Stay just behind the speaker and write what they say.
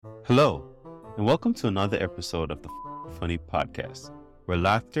Hello, and welcome to another episode of the Funny Podcast, where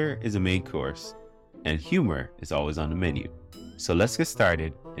laughter is a main course and humor is always on the menu. So let's get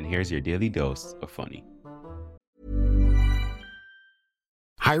started, and here's your daily dose of funny.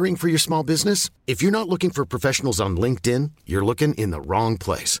 Hiring for your small business? If you're not looking for professionals on LinkedIn, you're looking in the wrong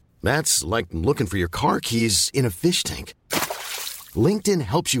place. That's like looking for your car keys in a fish tank. LinkedIn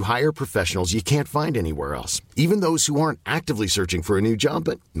helps you hire professionals you can't find anywhere else, even those who aren't actively searching for a new job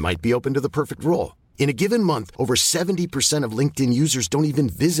but might be open to the perfect role. In a given month, over 70% of LinkedIn users don't even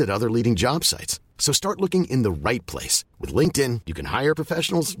visit other leading job sites. So start looking in the right place. With LinkedIn, you can hire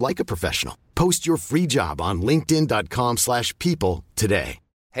professionals like a professional. Post your free job on linkedin.com/people today.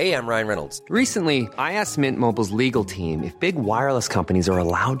 Hey, I'm Ryan Reynolds. Recently, I asked Mint Mobile's legal team if big wireless companies are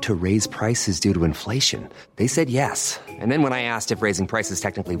allowed to raise prices due to inflation. They said yes. And then when I asked if raising prices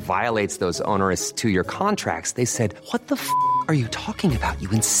technically violates those onerous two-year contracts, they said, "What the f*** are you talking about, you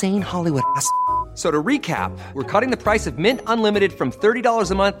insane Hollywood ass?" So to recap, we're cutting the price of Mint Unlimited from $30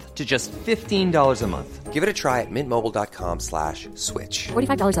 a month to just $15 a month. Give it a try at mintmobile.com/switch.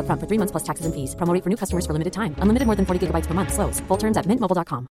 $45 up front for 3 months plus taxes and fees. Promo rate for new customers for limited time. Unlimited more than 40 gigabytes per month. Slows full terms at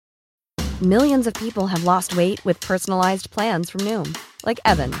mintmobile.com. Millions of people have lost weight with personalized plans from Noom. Like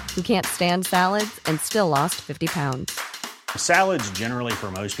Evan, who can't stand salads and still lost 50 pounds. Salads generally for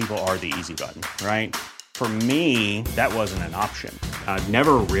most people are the easy button, right? For me, that wasn't an option. I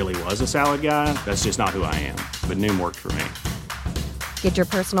never really was a salad guy. That's just not who I am. But Noom worked for me. Get your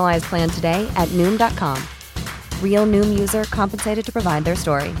personalized plan today at Noom.com. Real Noom user compensated to provide their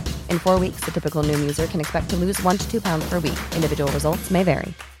story. In 4 weeks, the typical Noom user can expect to lose 1 to 2 pounds per week. Individual results may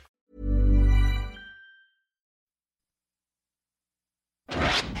vary.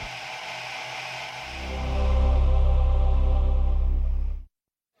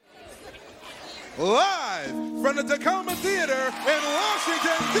 Live from the Tacoma Theater in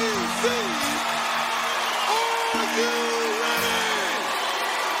Washington, D.C. Are you ready?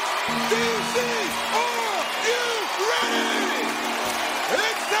 D.C., are you ready?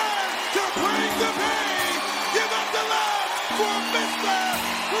 It's time to bring the pain. Give up the love for Mr.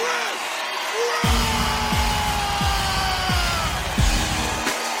 Chris Rock.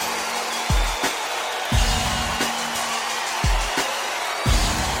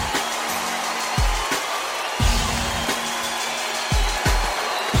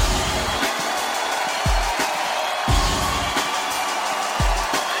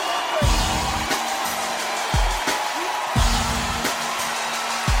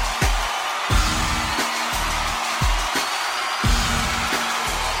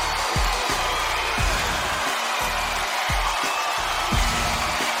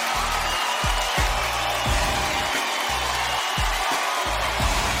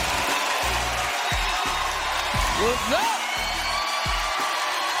 What's up?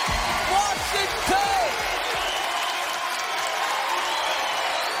 Washington!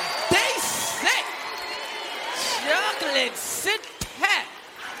 DC! Chocolate City!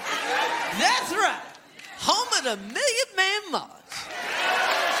 That's right. Home of the Million Man March.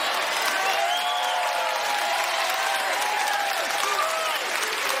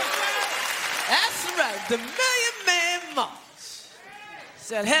 That's right, the Million Man March.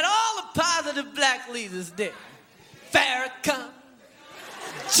 Said had all the positive black leaders there. Farrakhan,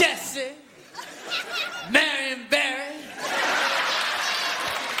 Jesse, Marion Barry,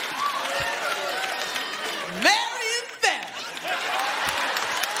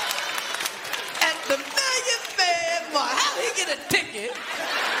 at the Million Man March. How did he get a ticket?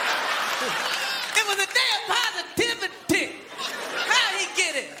 It was a damn positivity. How did he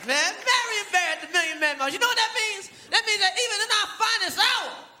get it, man? Marion Barry at the Million Man March. You know what that means? That means that even in our finest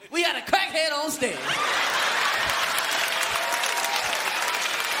hour, we had a crackhead on stage.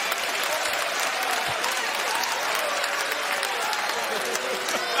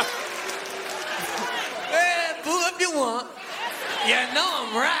 Want. You know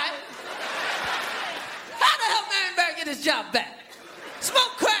I'm right. How the hell Marion Barry get his job back?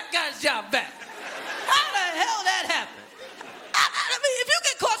 Smoke crack got his job back. How the hell that happened? I mean, if you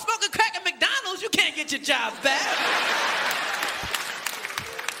get caught smoking crack at McDonald's, you can't get your job back.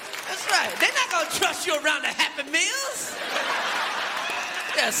 That's right. They're not gonna trust you around the Happy Meals.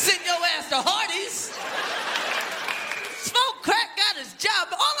 They'll send your ass to Hardee's. Smoke crack got his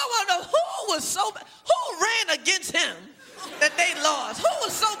job. All I want to know, who was so bad? Who ran against him that they lost? Who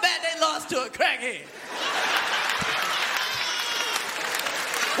was so bad they lost to a crackhead?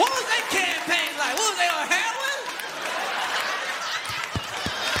 What was their campaign like? What was they on heroin?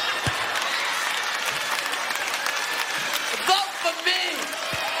 Vote for me.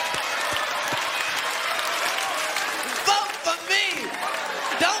 Vote for me.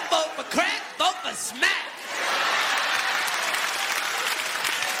 Don't vote a smack.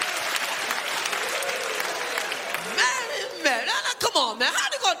 Man, now, come on, man. How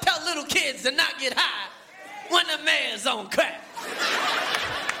they gonna tell little kids to not get high when the mayor's on crack?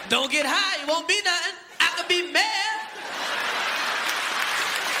 Don't get high, it won't be nothing. I could be mayor.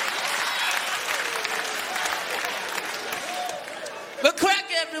 But crack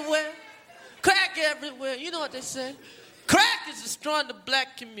everywhere. Crack everywhere. You know what they say? Crack is destroying the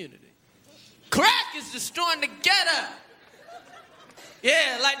black community. Crack is destroying the ghetto.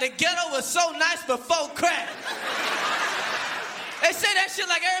 Yeah, like the ghetto was so nice before crack. They say that shit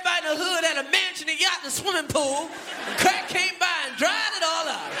like everybody in the hood had a mansion, a yacht, and a swimming pool, and crack came by and dried it all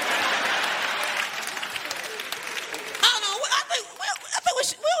up. I don't know, I think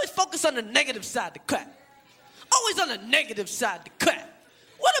we always focus on the negative side of crack. Always on the negative side of crack.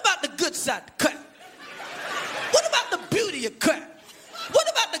 What about the good side of crack? What about the beauty of crack? What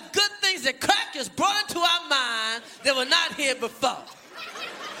about the good things that crack has brought into our mind that were not here before?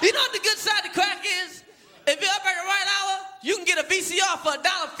 You know what the good side of crack is? If you're up at the right hour, you can get a VCR for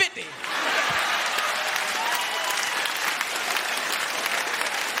 $1.50.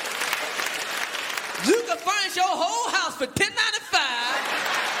 You can furnish your whole house for $10.95.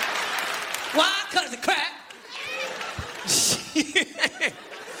 Why? Because of crack.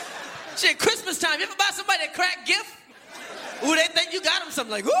 Shit, Christmas time, you ever buy somebody a crack gift? Ooh, they think you got them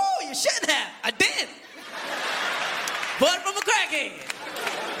something like, ooh, you shouldn't have. I did. Bought it from a crackhead.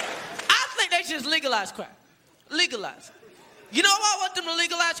 I think they should just legalize crack. Legalize it. You know why I want them to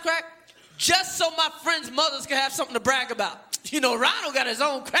legalize crack? Just so my friends' mothers can have something to brag about. You know, Ronald got his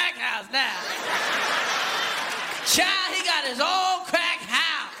own crack house now. Child, he got his own crack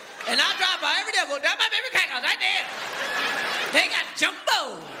house. And I drive by every day, I go, that's my baby crack house right there. They got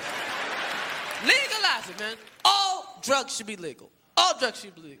jumbo. Legalize it, man. All drugs should be legal. All drugs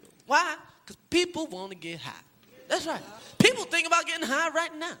should be legal. Why? Because people want to get high. That's right. People think about getting high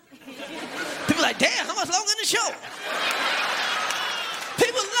right now. People like, damn, how much longer in the show?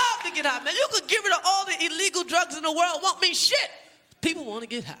 People love to get high, man. You could get rid of all the illegal drugs in the world, won't mean shit. People want to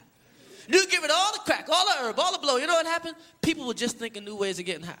get high. You get rid of all the crack, all the herb, all the blow. You know what happened? People will just think of new ways of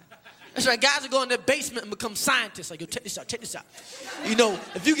getting high. That's right. Guys will go in their basement and become scientists. Like, yo, check this out, check this out. You know,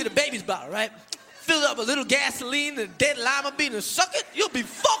 if you get a baby's bottle, right? Fill it up with a little gasoline and a dead lima bean and suck it, you'll be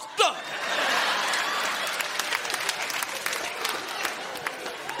fucked up.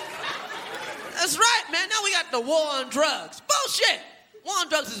 That's right, man. Now we got the war on drugs. Bullshit. War on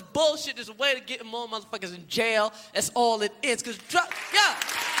drugs is bullshit. There's a way to get more motherfuckers in jail. That's all it is. Because drugs, yeah.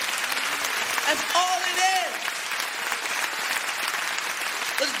 That's all it is.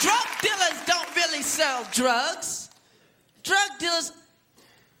 Because drug dealers don't really sell drugs. Drug dealers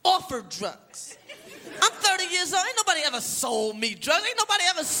offer drugs. I'm 30 years old. Ain't nobody ever sold me drugs. Ain't nobody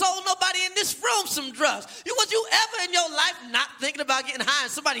ever sold nobody in this room some drugs. Was you ever in your life not thinking about getting high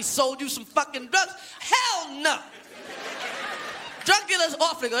and somebody sold you some fucking drugs? Hell no. Drug dealers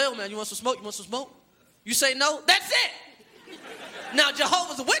offer. They go, hey, man, you want some smoke? You want some smoke? You say no? That's it. Now,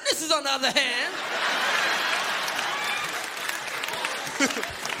 Jehovah's Witnesses, on the other hand.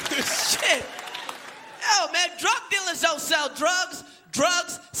 Shit. Yo, man, drug dealers don't sell drugs.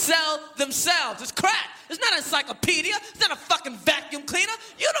 Drugs sell themselves. It's crack. It's not an encyclopedia. It's not a fucking vacuum cleaner.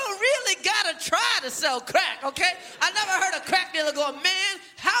 You don't really gotta try to sell crack, okay? I never heard a crack dealer go, man,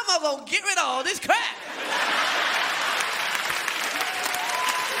 how am I gonna get rid of all this crack?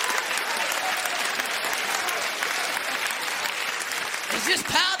 It's just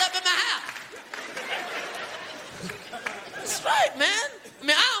piled up in my house. That's right, man. I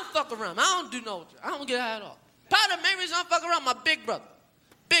mean, I don't fuck around. I don't do no, I don't get high at all. Part of the main reason I don't fuck around, my big brother.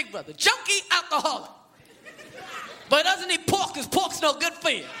 Big brother. Junkie alcoholic. But doesn't eat pork because pork's no good for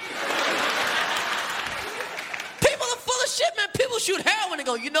you. People are full of shit, man. People shoot heroin and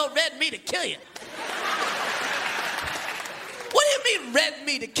go, you know, red meat will kill you. What do you mean red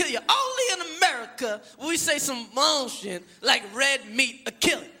meat will kill you? Only in America will we say some bullshit like red meat will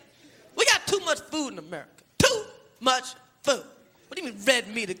kill you. We got too much food in America. Too much food. What do you mean red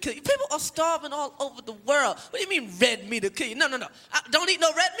meat will kill you? People are starving all over the world. What do you mean red meat will kill you? No. Don't eat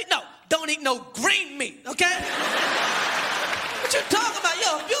no red meat? No. Don't eat no green meat, okay? What you talking about?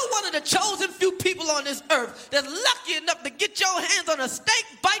 Yo, if you're one of the chosen few people on this earth that's lucky enough to get your hands on a steak,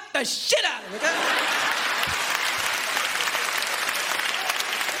 bite the shit out of it, okay?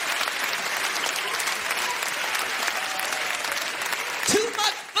 Too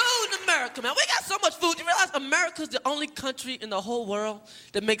much food in America, man. We got so much food. You realize America's the only country in the whole world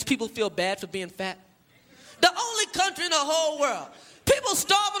that makes people feel bad for being fat? The only country in the whole world. People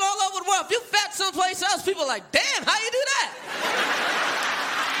starving all over the world. If you fat someplace else, people are like, damn, how you do that?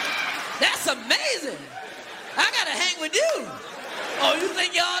 That's amazing. I gotta hang with you. Oh, you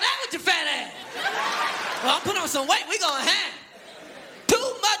think you're all that with your fat ass? Well, I'll put on some weight, we gonna hang. Too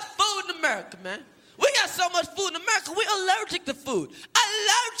much food in America, man. We got so much food in America, we're allergic to food.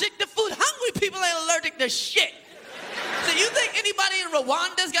 Allergic to food. Hungry people ain't allergic to shit. So you think anybody in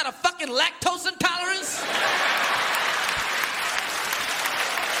Rwanda's got a fucking lactose intolerance?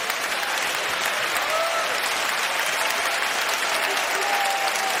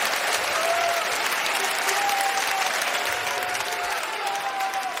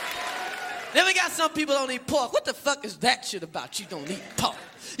 Then we got some people don't eat pork. What the fuck is that shit about? You don't eat pork.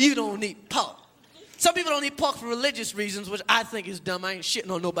 You don't eat pork. Some people don't eat pork for religious reasons, which I think is dumb. I ain't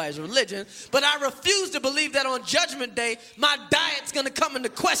shitting on nobody's religion. But I refuse to believe that on Judgment Day, my diet's gonna come into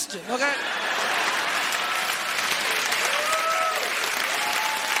question, okay?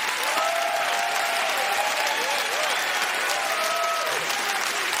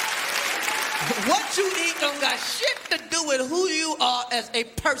 What you eat don't got shit to do with who you are as a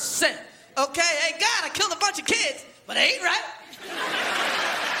person. Okay, hey God, I killed a bunch of kids, but I ain't right.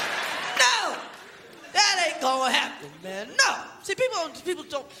 No, that ain't gonna happen, man. No. See, people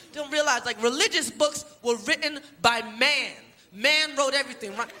don't realize, like, religious books were written by man. Man wrote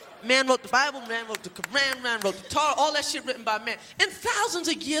everything, right? Man wrote the Bible, man wrote the Quran, man wrote the Torah, all that shit written by man. And thousands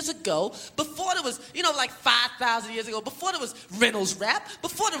of years ago, before there was, like 5,000 years ago, before there was Reynolds Wrap,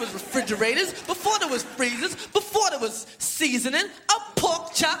 before there was refrigerators, before there was freezers, before there was seasoning, a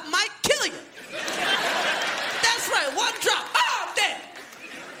pork chop might kill you. That's right, one drop, oh, I'm dead.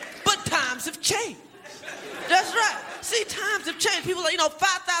 But times have changed. That's right. See, times have changed. People,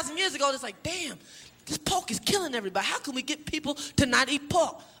 5,000 years ago, it's like, damn, this pork is killing everybody. How can we get people to not eat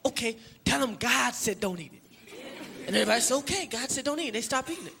pork? Okay, tell them God said don't eat it. And everybody said, okay, God said don't eat it. They stop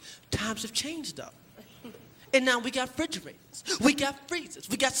eating it. Times have changed, though. And now we got refrigerators. We got freezers.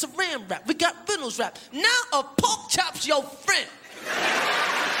 We got saran wrap. We got Reynolds Wrap. Now a pork chop's your friend.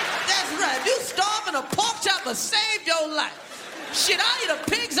 That's right. If you starving, a pork chop will save your life. Shit, I eat a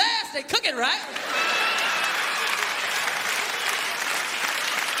pig's ass. They cook it right.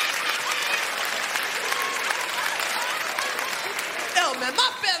 Yo, man,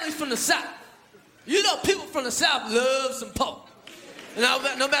 my family's from the South. People from the South love some pork. No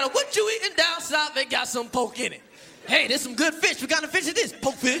matter what you eating down South, they got some pork in it. Hey, there's some good fish. What kind of fish is this?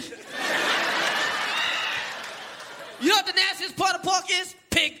 Pork fish. You know what the nastiest part of pork is?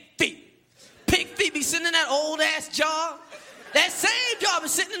 Pig feet. Pig feet be sitting in that old-ass jar. That same jar been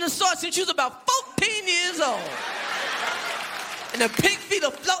sitting in the store since you was about 14 years old. And the pig feet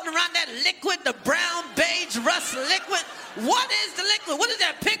are floating around that liquid, the brown, beige, rust liquid. What is the liquid? What is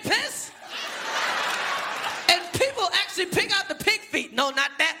that, pig piss? And people actually pick out the pig feet. No,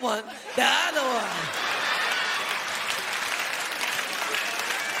 not that one. The other one.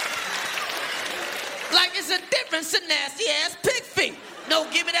 Like it's a difference in nasty-ass pig feet. No,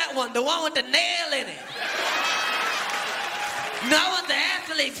 give me that one. The one with the nail in it. No, I want the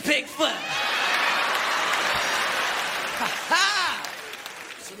athlete's pig foot. Ha-ha!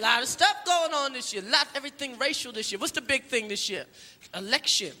 There's a lot of stuff going on this year. Everything racial this year. What's the big thing this year?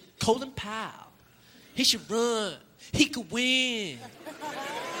 Election. Colin Powell. He should run. He could win.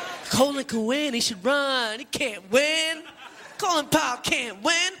 Colin could win. He should run. He can't win. Colin Powell can't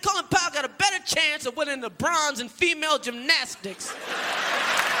win. Colin Powell got a better chance of winning the bronze in female gymnastics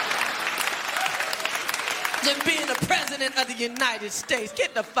than being the president of the United States.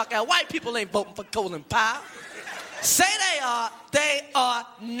 Get the fuck out. White people ain't voting for Colin Powell. Say they are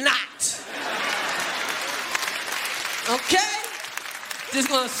not. Okay? Just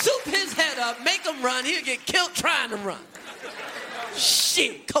gonna soup his head up, make him run, he'll get killed trying to run.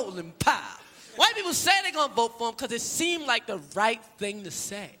 Shit, Colin Powell. White people say they're gonna vote for him because it seemed like the right thing to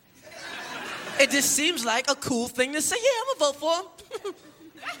say. It just seems like a cool thing to say. Yeah, I'm gonna vote for him.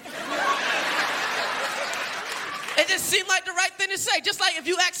 It just seemed like the right thing to say. Just like if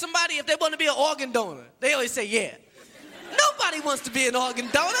you ask somebody if they want to be an organ donor, they always say yeah. Nobody wants to be an organ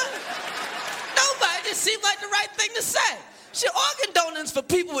donor. Nobody. It just seemed like the right thing to say. Shit, organ donor's for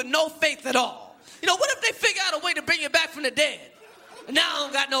people with no faith at all. What if they figure out a way to bring you back from the dead? And now I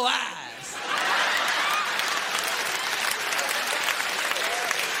don't got no eyes.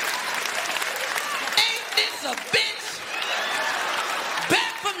 Ain't this a bitch?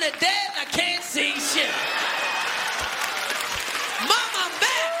 Back from the dead and I can't see shit. Mama, I'm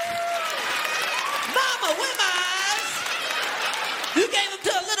back. Mama, where my eyes? You gave them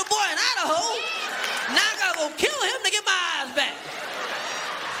to a little boy in Idaho. Now I gotta go kill him to get my eyes back.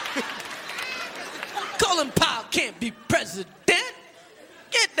 Colin Powell can't be president.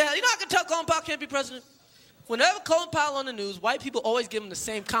 Get that. I can tell Colin Powell can't be president. Whenever Colin Powell on the news, white people always give him the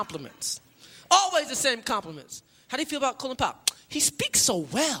same compliments. Always the same compliments. How do you feel about Colin Powell? He speaks so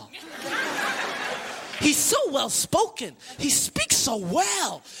well. He's so well-spoken. He speaks so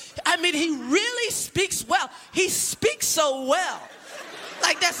well. I mean, he really speaks well. He speaks so well.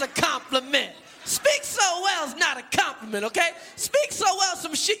 Like, that's a compliment. Speak so well is not a compliment, okay? Speak so well,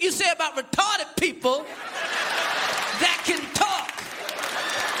 some shit you say about retarded people that can talk.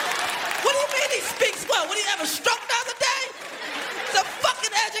 What do you mean he speaks well? What, did he have a stroke the other day? He's a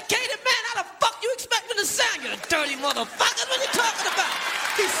fucking educated man. How the fuck you expect me to sound? You dirty motherfuckers. What are you talking about?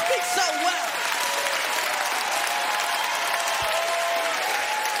 He speaks so well.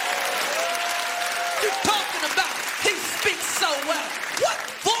 You're talking about he speaks so well. What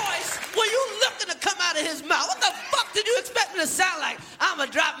voice were you looking to come out of his mouth? What the fuck did you expect me to sound like? I'ma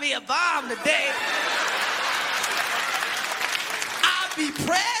drop me a bomb today. I'll be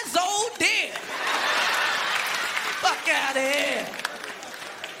prez old dead. Fuck out of here.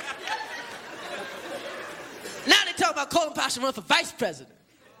 Now they talk about Colin Powell should run for vice president.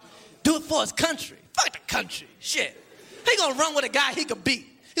 Do it for his country. Fuck the country. Shit. He gonna run with a guy he could beat.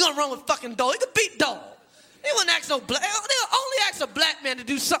 He gonna run with fucking Dole. He could beat Dole. They wouldn't ask no black. They only ask a black man to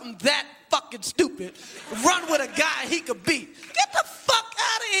do something that fucking stupid. Run with a guy he could beat. Get the fuck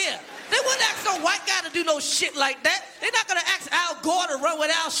out of here. They wouldn't ask no white guy to do no shit like that. They're not gonna ask Al Gore to run with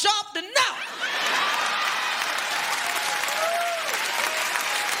Al Sharpton. No.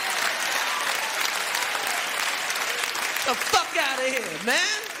 The fuck out of here,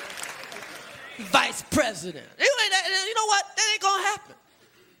 man. Vice president. You know what? That ain't gonna happen.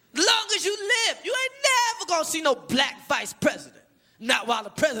 As long as you live, you ain't never gonna see no black vice president. Not while the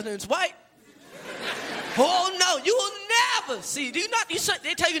president's white. Oh no, you will never see. Do you not?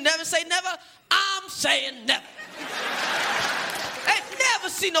 They tell you never say never. I'm saying never. Ain't never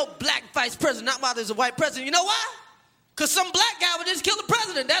see no black vice president. Not while there's a white president. You know why? Cause some black guy would just kill the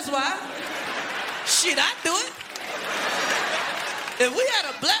president. That's why. Shit, I'd do it. If we had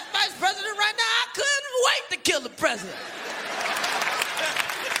a black vice president right now, I couldn't wait to kill the president.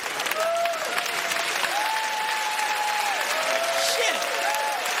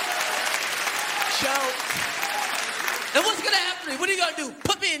 And what's gonna happen to me? What are you gonna do?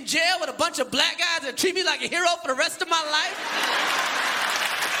 Put me in jail with a bunch of black guys and treat me like a hero for the rest of my life?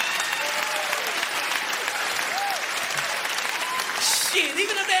 Shit,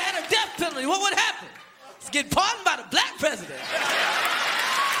 even if they had a death penalty, what would happen? It's get pardoned by the black president.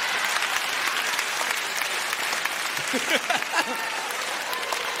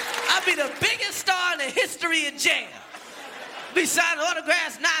 I'd be the biggest star in the history of jail. Be signing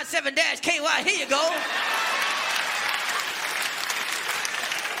autographs 97-KY. Here you go.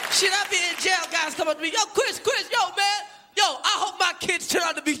 Shit, I be in jail, guys come up to me. Yo, Chris, yo, man. Yo, I hope my kids turn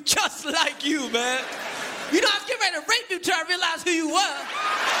out to be just like you, man. You know, I was getting ready to rape you till I realized who you were.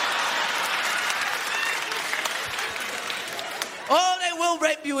 Oh, they will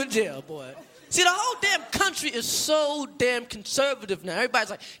rape you in jail, boy. See, the whole damn country is so damn conservative now. Everybody's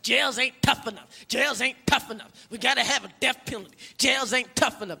like, jails ain't tough enough. Jails ain't tough enough. We gotta have a death penalty. Jails ain't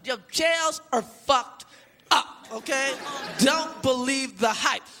tough enough. Yo, jails are fucked up, okay? Don't believe the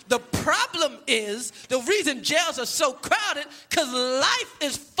hype. The problem is, the reason jails are so crowded, because life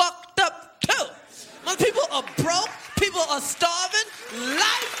is fucked up too. When people are broke, people are starving,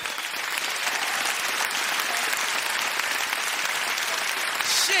 life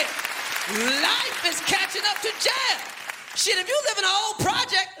is catching up to jail. Shit, if you live in an old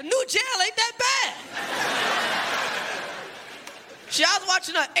project, a new jail ain't that bad. Shit, I was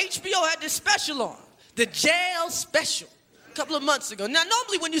watching HBO had this special on, the jail special, a couple of months ago. Now,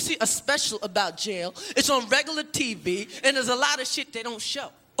 normally when you see a special about jail, it's on regular TV, and there's a lot of shit they don't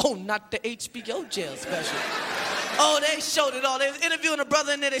show. Oh, not the HBO jail special. Oh, they showed it all. They were interviewing a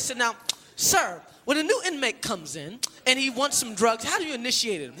brother in there. They said, now, sir, when a new inmate comes in and he wants some drugs, how do you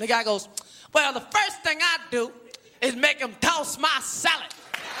initiate him? The guy goes, well, the first thing I do is make him toss my salad.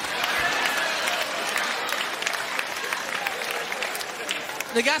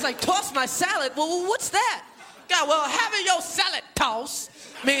 The guy's like, toss my salad? Well, what's that? Guy, well, having your salad tossed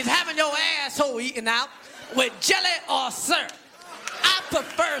means having your asshole eaten out with jelly or syrup. I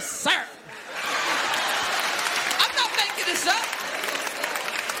prefer syrup. I'm not making this up.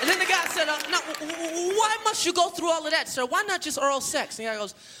 And then the guy said, no, why must you go through all of that, sir? Why not just oral sex? And the guy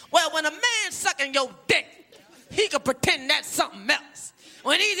goes, well, when a man's sucking your dick, he can pretend that's something else.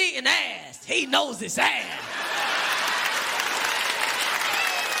 When he's eating ass, he knows it's ass.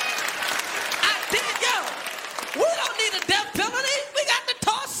 I did, yo. We don't need a death penalty. We got the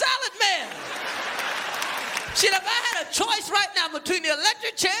toss salad man. Shit, if I had a choice right now between the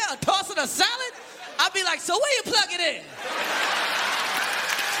electric chair or tossing a salad, I'd I'll be like, so where you plug it in?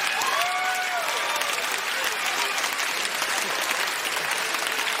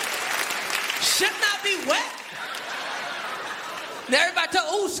 Should not be wet. And everybody tell,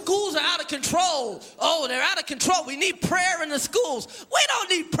 oh, schools are out of control. Oh, they're out of control. We need prayer in the schools. We don't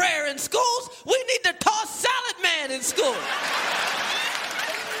need prayer in schools. We need the toss salad man in school.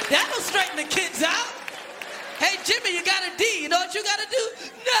 That'll straighten the kids out. Hey, Jimmy, you got a D. You know what you got to do?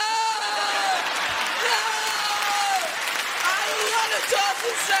 No! No! I don't want to toss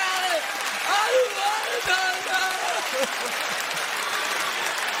the salad. I don't want to toss the salad.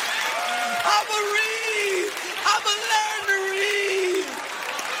 I'm a read. I'm a learn to read.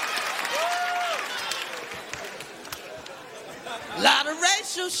 Lot of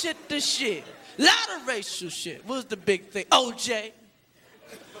racial shit this shit. Lot of racial shit. What was the big thing? OJ.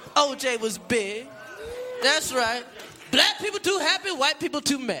 OJ was big. That's right. Black people too happy, white people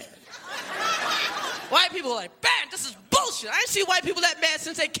too mad. White people are like, man, this is bullshit. I ain't seen white people that mad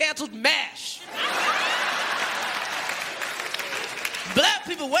since they canceled MASH. Black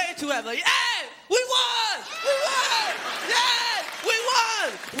people way too happy. Like, hey, we won! We won! Yeah, we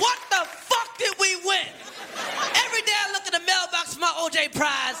won! What the fuck did we win? Every day I look in the mailbox for my OJ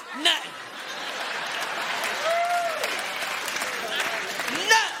prize, nothing.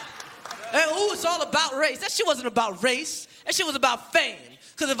 Nothing. And ooh, it's all about race. That shit wasn't about race. That shit was about fame.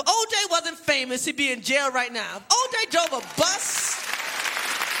 Because if OJ wasn't famous, he'd be in jail right now. If OJ drove a bus,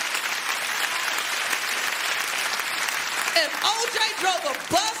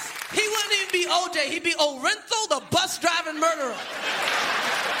 he wouldn't even be OJ. He'd be Orenthal, the bus driving murderer.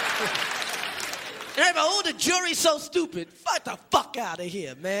 And everybody, oh, the jury's so stupid. Fuck the fuck out of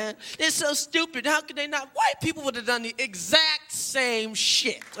here, man. They're so stupid. How could they not? White people would have done the exact same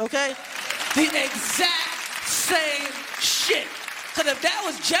shit, okay? The exact same shit. Because if that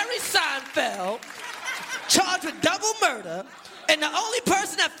was Jerry Seinfeld, charged with double murder, and the only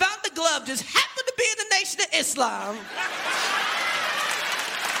person that found the glove just happened to be in the Nation of Islam,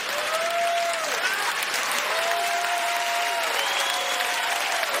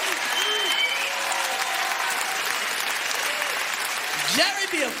 Jerry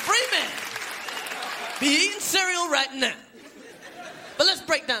be a free man. Be eating cereal right now. But let's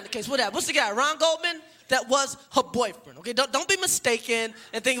break down the case. What happened? What's the guy, Ron Goldman? That was her boyfriend, okay? Don't be mistaken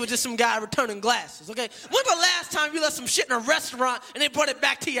and think it was just some guy returning glasses, okay? When's the last time you left some shit in a restaurant and they brought it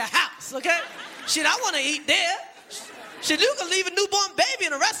back to your house, okay? Shit, I want to eat there. Shit, you can leave a newborn baby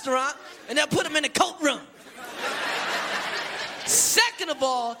in a restaurant and they'll put him in the coat room. Second of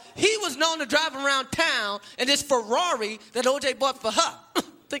all, he was known to drive around town in this Ferrari that OJ bought for her.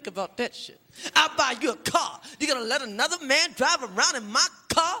 Think about that shit. I'll buy you a car. You gonna let another man drive around in my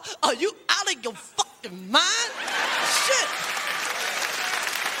car? Are you out of your fucking mind? Shit.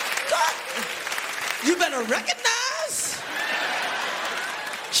 God. You better recognize.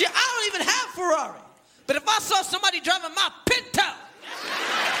 Shit, I don't even have Ferrari. But if I saw somebody driving my Pinto,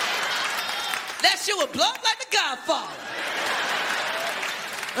 that shit would blow up like the Godfather.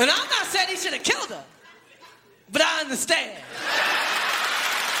 And I'm not saying he should have killed her, but I understand.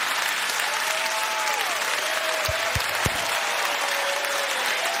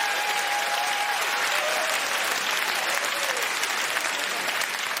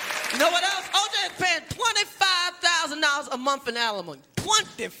 You know what else? OJ is paying $25,000 a month in alimony.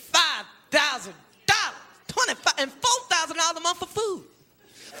 $25,000. And $4,000 a month for food.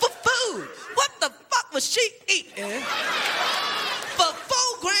 For food. What the fuck was she eating? For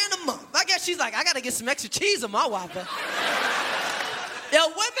 $4,000 a month. I guess she's like, I gotta get some extra cheese on my Whopper. Yo,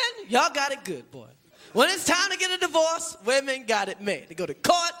 women, y'all got it good, boy. When it's time to get a divorce, women got it made. They go to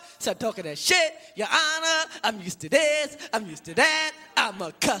court, start talking that shit. Your Honor, I'm used to this, I'm used to that, I'm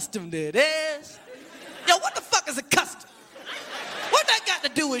accustomed to this. Yo, what the fuck is a custom? What that got to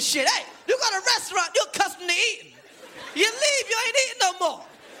do with shit? Hey, you got a restaurant, you're accustomed to eating. You leave, you ain't eating no more.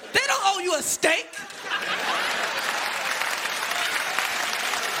 They don't owe you a steak.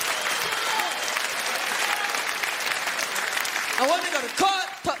 I want to go to court,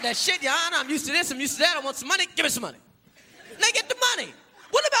 talk that shit, Your Honor, I'm used to this, I'm used to that, I want some money, give me some money. And they get the money.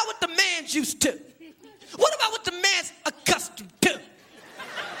 What about what the man's used to? What about what the man's accustomed to?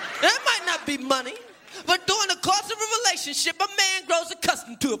 That might not be money, but during the course of a relationship, a man grows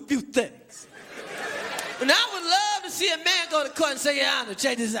accustomed to a few things. And I would love to see a man go to court and say, Your Honor,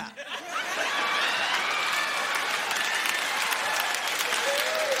 check this out.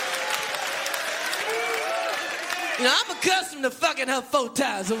 You know, I'm accustomed to fucking her 4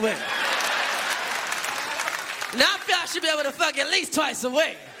 times a week. Now I feel I should be able to fuck at least twice a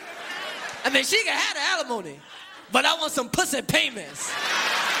week. I mean, she can have the alimony, but I want some pussy payments.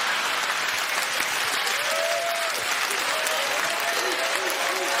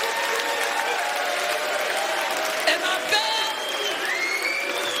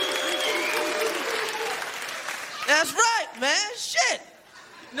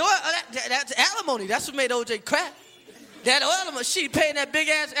 alimony. That's what made O.J. crack. That alimony, she paying that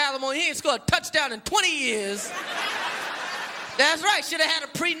big-ass alimony. He ain't scored a touchdown in 20 years. That's right. Should have had a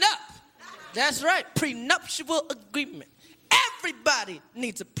prenup. That's right. Prenuptial agreement. Everybody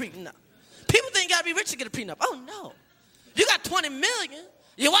needs a prenup. People think you got to be rich to get a prenup. Oh, no. You got $20 million.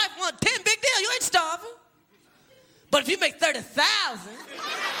 Your wife wants 10, big deal. You ain't starving. But if you make 30,000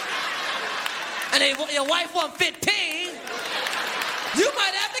 and your wife wants 15, you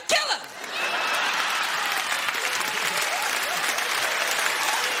might have to kill her.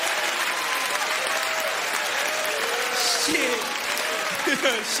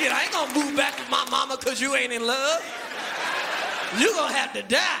 Shit, I ain't gonna move back with my mama because you ain't in love. You gonna have to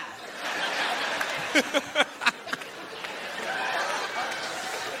die.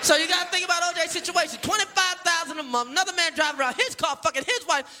 So you gotta think about OJ's situation. $25,000 a month, another man driving around his car, fucking his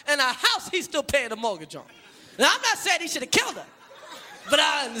wife, and a house he's still paying the mortgage on. Now, I'm not saying he should have killed her, but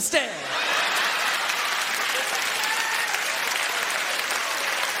I understand.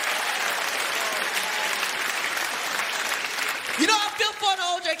 You know I feel for in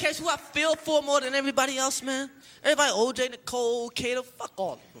the OJ case, who I feel for more than everybody else, man? Everybody, OJ, Nicole, Kato, fuck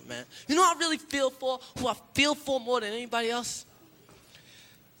all of them, man. You know I really feel for, who I feel for more than anybody else?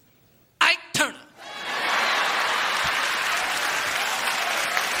 Ike Turner.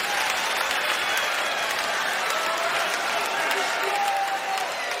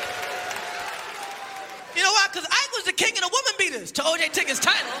 You know why? Because Ike was the king of the woman beaters till OJ took his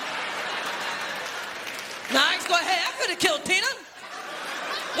title. Now Ike's going, hey, I could have killed Tina.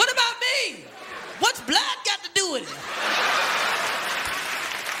 What about me? What's blood got to do with it?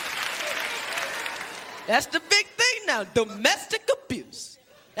 That's the big thing now, domestic abuse.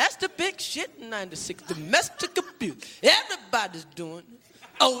 That's the big shit in 96, domestic abuse. Everybody's doing it.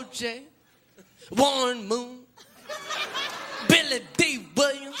 OJ, Warren Moon, Billy D.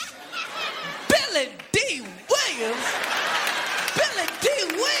 Williams. Billy D. Williams? Billy D.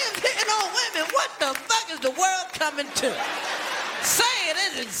 Williams hitting on women. What the fuck is the world coming to? Say it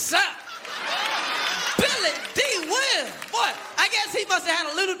isn't so. Billy D. Williams. Boy, I guess he must have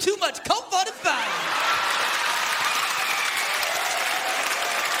had a little too much Coke 45.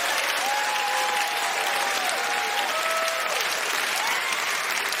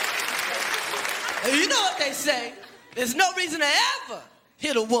 You know what they say? There's no reason to ever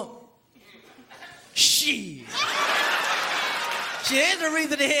hit a woman. She is a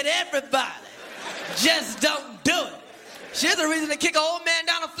reason to hit everybody. Just don't do it. She's a reason to kick an old man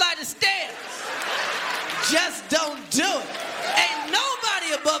down a flight of stairs. Just don't do it. Ain't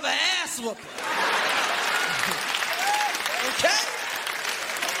nobody above an ass whooping. Okay?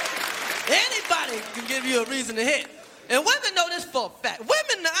 Anybody can give you a reason to hit. And women know this for a fact.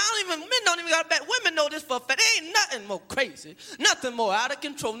 Men don't even got back. Women know this for a fact. There ain't nothing more crazy, nothing more out of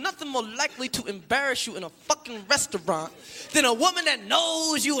control, nothing more likely to embarrass you in a fucking restaurant than a woman that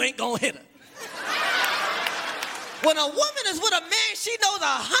knows you ain't gonna hit her. When a woman is with a man, she knows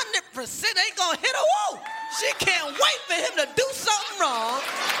 100% ain't gonna hit her. Whoa! She can't wait for him to do something wrong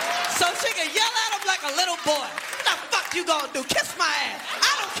so she can yell at him like a little boy. What the fuck you gonna do? Kiss my ass.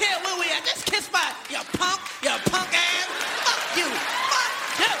 I don't care where we at. Just kiss my ass. You punk ass. Fuck you. Fuck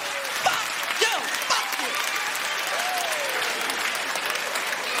you. Fuck you. Fuck you.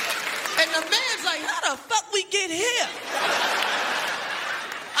 And the man's like, how the fuck we get here?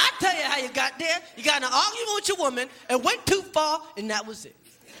 I tell you how you got there. You got in an argument with your woman and went too far, and that was it.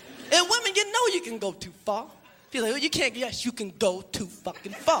 And women, you know you can go too far. You're like, well, you can't, yes, you can go too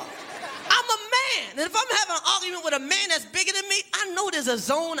fucking far. I'm a man, and if I'm having an argument with a man that's bigger than me, I know there's a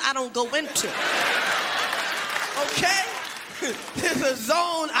zone I don't go into. Okay? There's a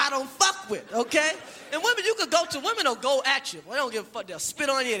zone I don't fuck with, okay? And women, you could go to, women will go at you. Well, they don't give a fuck. They'll spit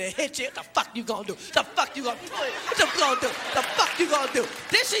on you, they'll hit you. What the fuck you gonna do? What the fuck you gonna do? What you gonna do? What the fuck you gonna do?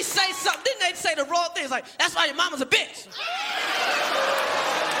 Then she say something, didn't they say the wrong thing? It's like, that's why your mama's a bitch.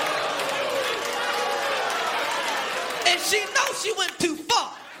 And she knows she went too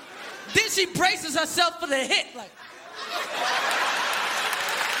far. Then she braces herself for the hit, like.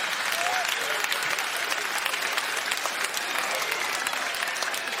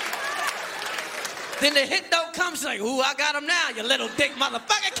 Then the hit don't come, she's like, ooh, I got him now, you little dick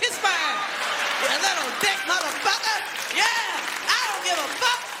motherfucker, kiss my ass. You little dick motherfucker. Yeah, I don't give a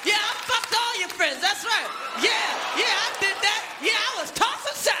fuck. Yeah, I fucked all your friends, that's right. Yeah, I did that. Yeah, I was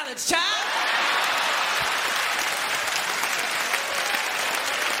tossing salads, child.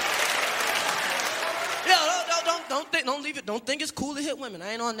 Don't leave it. Don't think it's cool to hit women.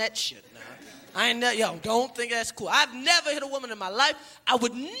 I ain't on that shit now. Don't think that's cool. I've never hit a woman in my life. I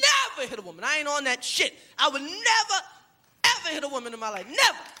would never hit a woman. I ain't on that shit. I would never, ever hit a woman in my life.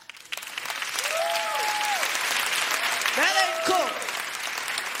 Never. course.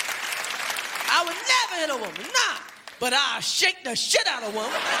 I would never hit a woman, nah. But I'll shake the shit out of one.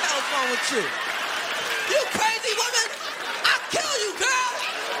 What the hell's wrong with you? You crazy woman? I'll kill you, girl.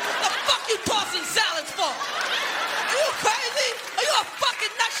 The fuck you tossing salads for? Are you crazy? Are you a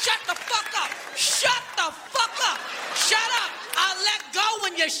fucking nut? Shut the fuck up. Shut the fuck up. Shut up. I'll let go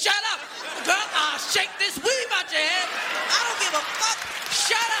when you shut up. Girl, I'll shake this weave out your head. I don't give a fuck.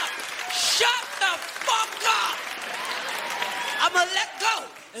 Shut up. Shut the fuck up. I'm gonna let go.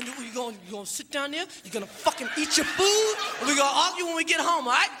 And you gonna sit down there, you're gonna fucking eat your food, and we're gonna argue when we get home,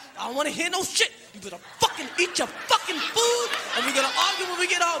 all right? I don't wanna hear no shit. You better fucking eat your fucking food, and we're gonna argue when we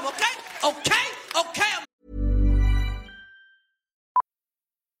get home, okay? Okay? Okay?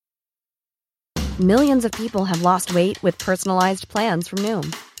 Millions of people have lost weight with personalized plans from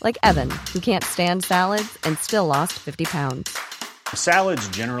Noom. Like Evan, who can't stand salads and still lost 50 pounds. Salads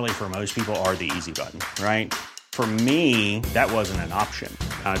generally for most people are the easy button, right? For me, that wasn't an option.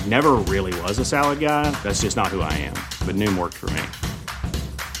 I never really was a salad guy. That's just not who I am. But Noom worked for me.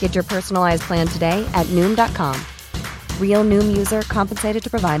 Get your personalized plan today at Noom.com. Real Noom user compensated to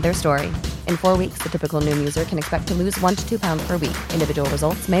provide their story. In 4 weeks, the typical Noom user can expect to lose 1 to 2 pounds per week. Individual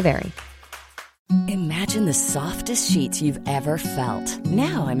results may vary. Imagine the softest sheets you've ever felt.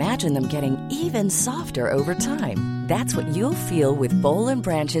 Now imagine them getting even softer over time. That's what you'll feel with Boll &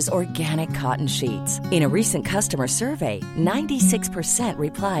 Branch's organic cotton sheets. In a recent customer survey, 96%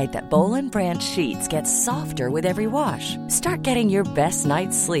 replied that Boll & Branch sheets get softer with every wash. Start getting your best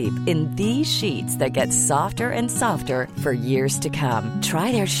night's sleep in these sheets that get softer and softer for years to come.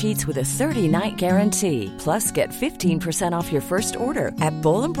 Try their sheets with a 30-night guarantee. Plus, get 15% off your first order at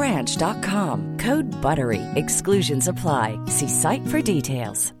bollandbranch.com. Code BUTTERY. Exclusions apply. See site for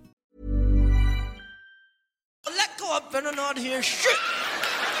details. Let go, I better not hear shit.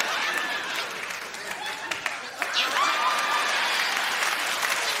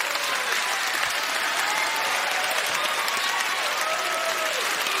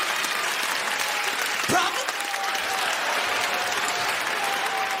 Problem?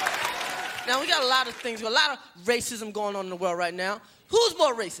 Now, we got a lot of things, a lot of racism going on in the world right now. Who's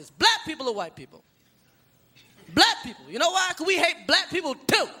more racist, black people or white people? Black people. You know why? Because we hate black people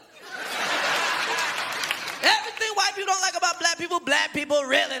too. Everything white people don't like about black people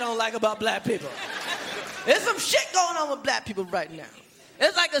really don't like about black people. There's some shit going on with black people right now.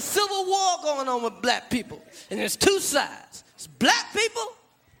 It's like a civil war going on with black people. And there's two sides. It's black people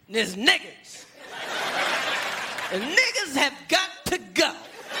and there's niggers. And niggers have got to go.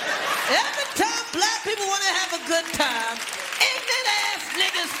 Every time black people want to have a good time, ignorant ass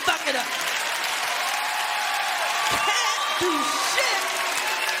niggas fuck it up. Can't do shit.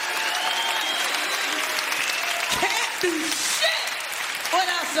 Can't do shit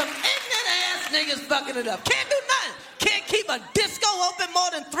without some ignorant ass niggas fucking it up. Can't do nothing. Can't keep a disco open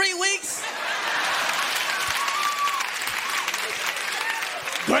more than 3 weeks.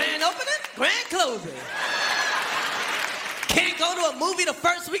 Grand opening, grand closing. Can't go to a movie the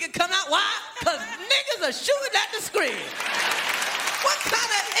first week and come out. Why? Because niggas are shooting at the screen. What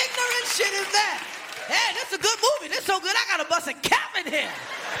kind of ignorant shit is that? Hey, this is a good movie. This so good, I gotta bust a cap in here.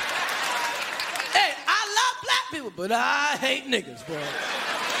 Hey, I love black people, but I hate niggas, boy.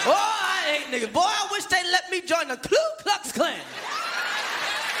 Oh, I hate niggas. Boy, I wish they let me join the Ku Klux Klan.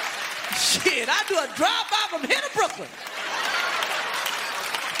 Shit, I do a drive-by from here to Brooklyn.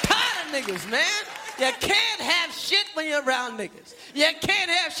 Tired of niggas, man. You can't have shit when you're around niggas. You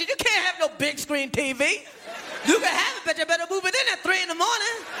can't have shit. You can't have no big screen TV. You can have it, but you better move it in at 3 in the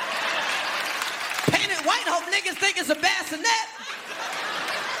morning. Painted white, hope niggas think it's a bassinet.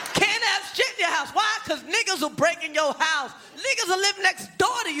 Can't have shit in your house. Why? Because niggas will break in your house. Niggas will live next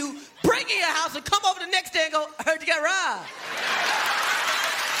door to you, break in your house, and come over the next day and go, I heard you got robbed.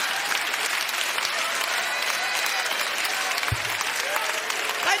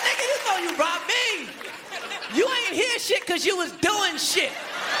 Like, nigga, you know you robbed me. You ain't hear shit because you was doing shit.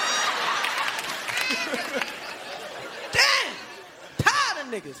 Damn. Tired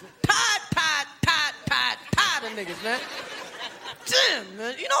of niggas. Tired of niggas, man. Damn,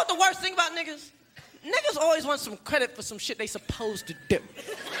 man. You know what the worst thing about niggas? Niggas always want some credit for some shit they supposed to do.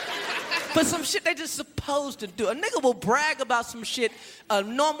 For some shit they just supposed to do. A nigga will brag about some shit a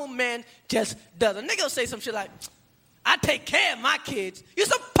normal man just does. A nigga will say some shit like, I take care of my kids. You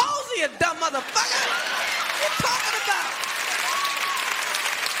supposed to, you dumb motherfucker. What you talking about?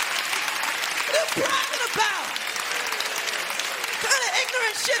 What you talking about? What kind of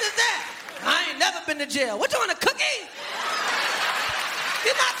ignorant shit is that? I ain't never been to jail. What, you want a cookie?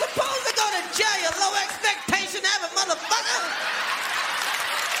 You're not supposed to go to jail, you low expectation having motherfucker.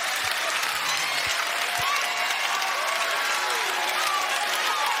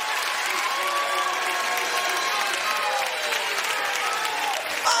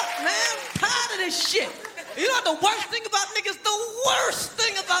 shit. You know what the worst thing about niggas? The worst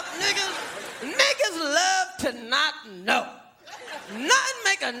thing about niggas? Niggas love to not know. Nothing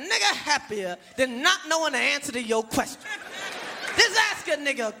make a nigga happier than not knowing the answer to your question. Just ask a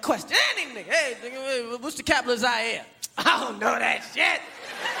nigga a question. Any nigga. Hey, nigga, what's the capital of Zaire? I don't know that shit.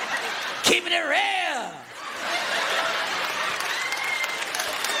 Keeping it real.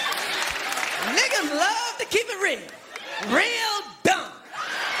 Niggas love to keep it real. Real dumb.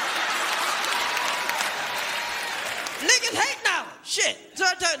 Niggas hate knowledge. Shit. So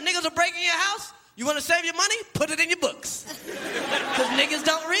I tell you, niggas are breaking your house. You want to save your money? Put it in your books. Because niggas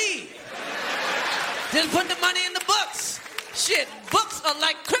don't read. Just put the money in the books. Shit, books are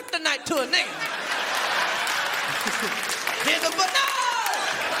like kryptonite to a nigga. Here's a book. No!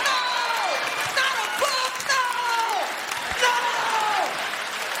 Not a book! No!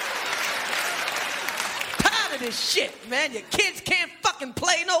 Tired of this shit, man. Your kids can't fucking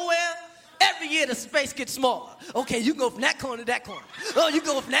play nowhere. Every year the space gets smaller. Okay, you go from that corner to that corner. Oh, you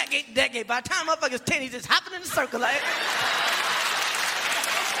go from that gate to that gate. By the time motherfucker's 10, he's just hopping in a circle like...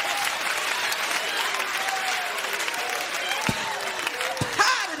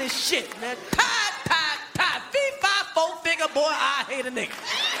 Tired of this shit, man. Tired. Fee, five, four-figure, boy, I hate a nigga.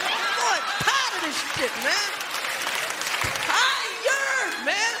 Boy, tired of this shit, man. Tired,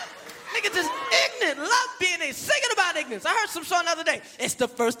 man. Niggas is ignorant. Love being there. Singing about ignorance. I heard some song the other day. It's the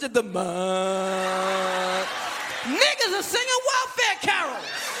first of the month. Niggas are singing welfare carols.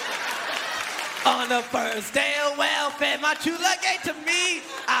 On the first day of welfare, my true love gave to me.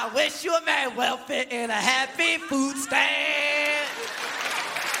 I wish you a merry welfare and a happy food stand.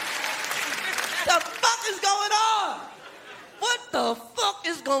 The fuck is going on? What the fuck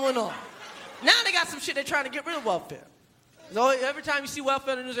is going on? Now they got some shit they're trying to get rid of welfare. So every time you see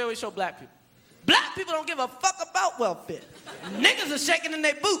welfare in the news, they always show black people. Black people don't give a fuck about welfare. Niggas are shaking in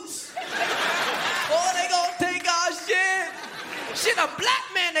their boots. Oh, they gonna take our shit. Shit, a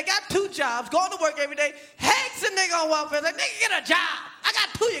black man that got 2 jobs, going to work every day, hates a nigga on welfare. Like, nigga, get a job. I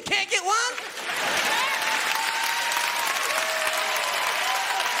got 2, you can't get one?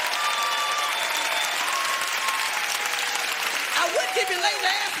 I would give you lazy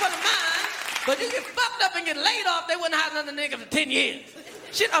ass for the mind, but you get fucked up and get laid off, they wouldn't have another nigga for 10 years.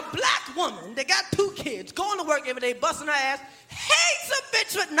 Shit, a black woman that got 2 kids, going to work every day, busting her ass, hates a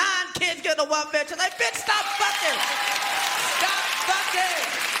bitch with 9 kids getting a welfare check. Like, bitch, stop fucking. Stop fucking.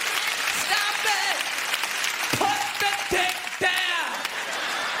 Stop it. Put the dick down.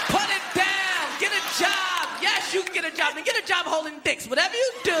 Put it down. Get a job. Yes, you can get a job. And get a job holding dicks. Whatever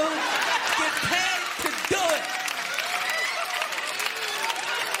you do, get paid to do it.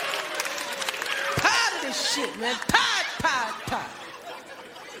 Tired of this shit, man. Tired.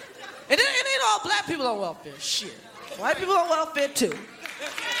 And it ain't all black people on welfare. Shit. White people on welfare, too.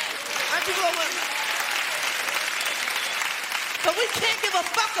 White people on welfare. But we can't give a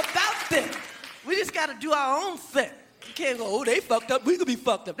fuck about them. We just got to do our own thing. You can't go, oh, they fucked up. We could be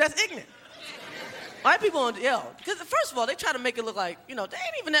fucked up. That's ignorant. White people on, because first of all, they try to make it look like, there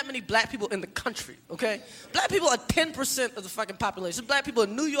ain't even that many black people in the country, okay? Black people are 10% of the fucking population. Black people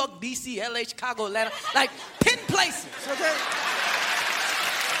in New York, D.C., L.A., Chicago, Atlanta, like 10 places, okay?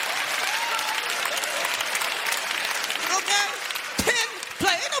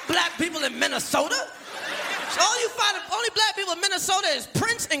 Ain't no black people in Minnesota. So all you find, only black people in Minnesota is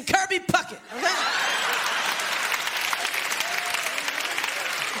Prince and Kirby Puckett. Okay?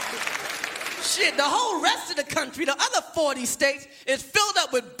 Shit, the whole rest of the country, the other 40 states, is filled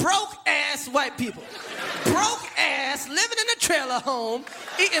up with broke-ass white people. Broke-ass, living in a trailer home,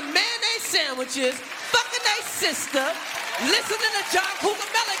 eating mayonnaise sandwiches, fucking their sister, listening to John Cougar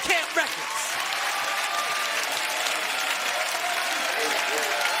Mellencamp records.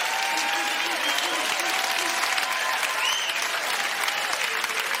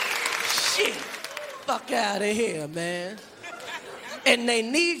 Shit, fuck out of here, man. And they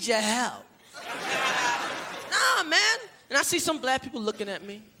need your help. Nah, man. And I see some black people looking at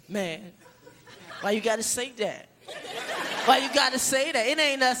me. Man, why you gotta say that? Why you gotta say that? It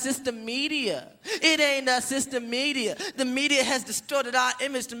ain't us, it's the media. It ain't us, it's the media. The media has distorted our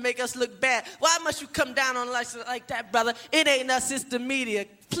image to make us look bad. Why must you come down on us like that, brother? It ain't us, it's the media.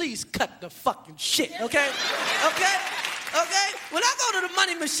 Please cut the fucking shit, okay? Okay? Okay? When I go to the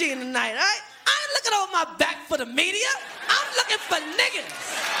money machine tonight, all right? I ain't looking over my back for the media. I'm looking for niggas.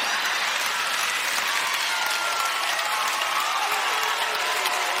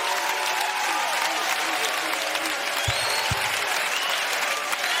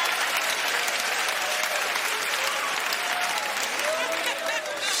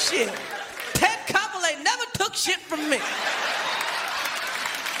 Shit. Ted Koppel ain't never took shit from me.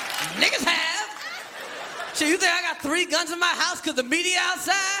 Niggas have. Shit, you think I got 3 guns in my house because the media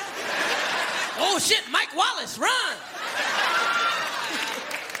outside? Oh, shit, Mike Wallace, run.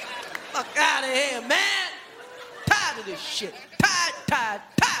 Fuck out of here, man. Tired of this shit. Tired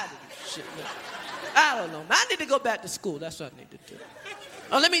of this shit, man. I don't know, man. I need to go back to school. That's what I need to do.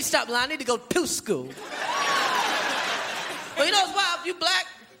 Oh, let me stop lying. I need to go to school. But you know what's wild? If you black,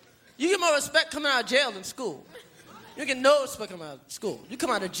 you get more respect coming out of jail than school. You get no respect coming out of school. You come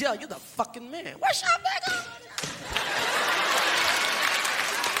out of jail, you're the fucking man. Where's your nigga?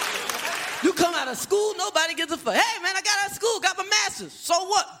 You come out of school, nobody gives a fuck. Hey, man, I got out of school, got my master's. So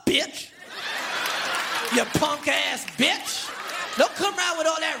what, bitch? You punk ass bitch. Don't come around with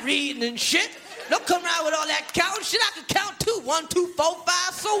all that reading and shit. Don't come around with all that counting shit. I can count too. 1, 2, 4,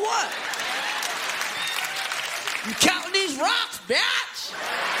 5, so what? You counting these rocks, bitch?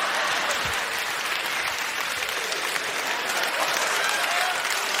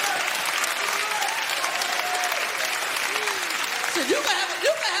 So you can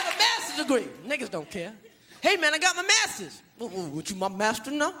have a master's degree. Niggas don't care. Hey, man, I got my master's. What, you my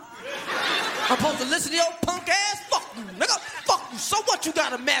master now? I'm supposed to listen to your punk ass? Fuck you, nigga. Fuck you. So what you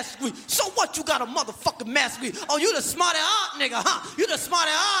got a master's degree? So what you got a motherfucking master's degree? Oh, you the smarty art nigga, huh? You the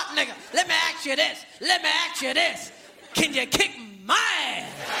smarty art nigga. Let me ask you this. Can you kick my ass?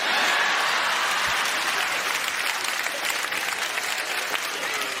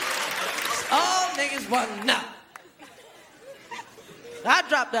 All niggas want to know. I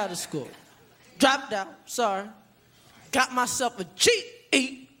dropped out of school. Dropped out, sorry. Got myself a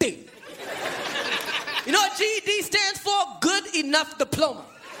GED. You know what GED stands for? Good enough diploma.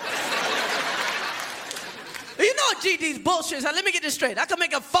 You know what GED's bullshit is? Now, let me get this straight. I can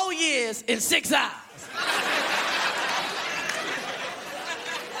make up 4 years in 6 hours.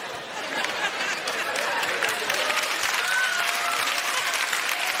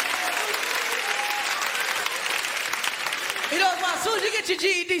 You know, as soon as you get your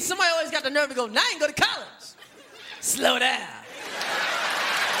GED, somebody always got the nerve to go, now you can go to college. Slow down.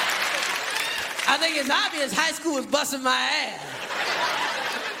 I think it's obvious high school is busting my ass.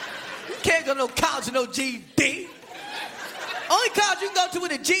 You can't go to no college with no GED. Only college you can go to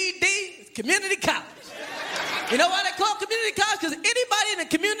with a GED is community college. You know why they call it community college? Because anybody in the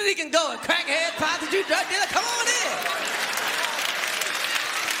community can go. A crackhead, prostitute, drug dealer, come on in.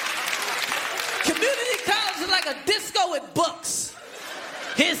 Community college is like a disco with books.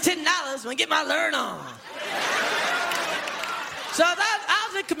 Here's $10, I'm gonna get my learn on. So I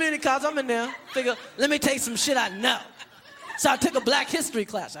was in community college, I'm in there, figure, let me take some shit I know. So I took a black history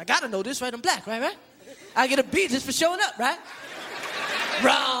class. I gotta know this, right? I'm black, right? I get a B just for showing up, right?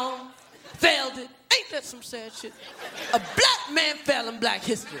 Wrong, failed it. Ain't that some sad shit? A black man fell in black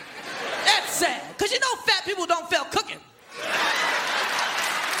history. That's sad, because you know fat people don't fail cooking.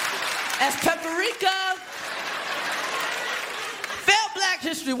 That's paprika. Failed black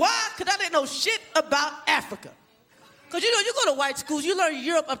history. Why? Because I didn't know shit about Africa. Because you know, you go to white schools, you learn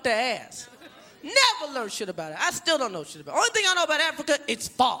Europe up their ass. Never learn shit about it. I still don't know shit about it. Only thing I know about Africa, it's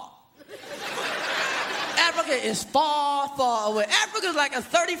far. Africa is far, far away. Africa is like a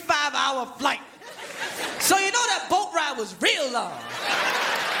 35-hour flight. So you know that boat ride was real long.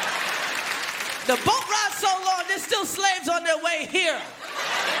 The boat ride's so long, there's still slaves on their way here.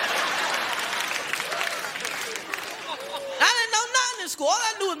 I didn't know nothing in school. All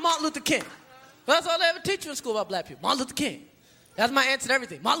I knew was Martin Luther King. That's all they ever teach you in school about black people. Martin Luther King. That's my answer to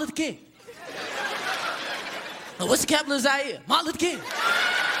everything. Martin Luther King. Now, what's the capital of Zaire? Martin Luther King.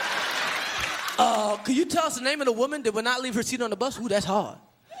 Could you tell us the name of the woman that would not leave her seat on the bus? Ooh, that's hard.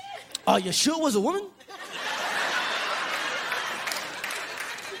 You sure it was a woman?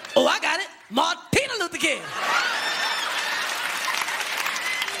 Oh, I got it. Martina Luther King.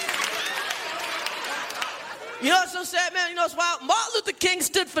 You know what's so sad, man? You know what's wild? Martin Luther King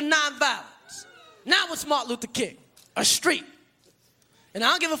stood for nonviolence. Now what's Martin Luther King? A street. And I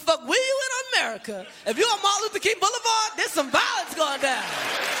don't give a fuck where you in America. If you're on Martin Luther King Boulevard, there's some violence going down.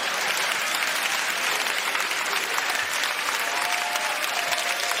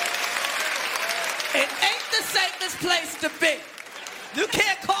 It ain't the safest place to be. You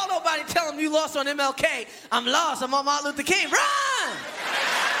can't call nobody, tell them you lost on MLK. I'm lost, I'm on Martin Luther King. Run!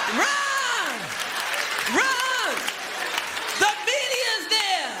 Run! Run! The media's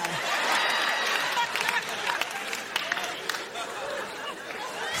there!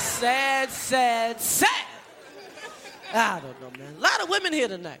 Sad, sad, sad. I don't know, man. A lot of women here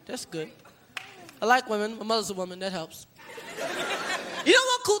tonight. That's good. I like women. My mother's a woman. That helps. You know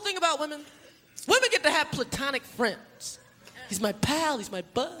one cool thing about women? Women get to have platonic friends. He's my pal. He's my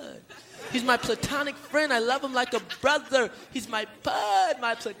bud. He's my platonic friend. I love him like a brother. He's my bud,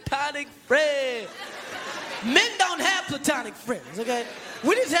 my platonic friend. Men don't have platonic friends, okay?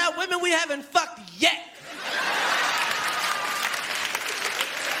 We just have women we haven't fucked yet.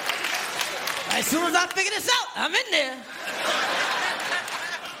 As soon as I figure this out, I'm in there.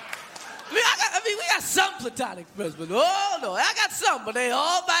 We got some platonic friends, but oh no, I got some, but they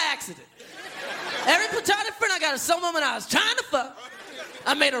all by accident. Every platonic friend I got is some woman I was trying to fuck.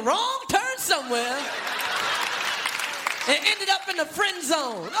 I made a wrong turn somewhere and ended up in the friend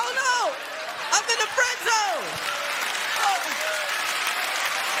zone. Oh no, I'm in the friend zone. Oh.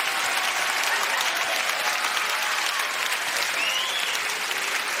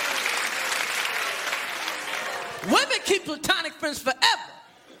 Women keep platonic friends forever.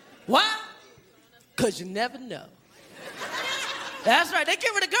 Why? Because you never know. That's right, they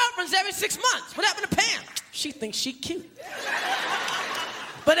get rid of girlfriends every 6 months. What happened to Pam? She thinks she cute.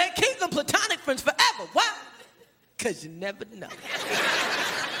 But they keep them platonic friends forever. Why? Because you never know.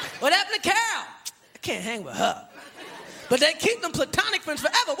 What happened to Carol? I can't hang with her. But they keep them platonic friends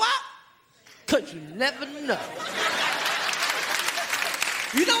forever. Why? Because you never know.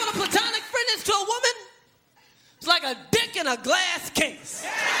 You know what a platonic friend is to a woman? It's like a dick in a glass case.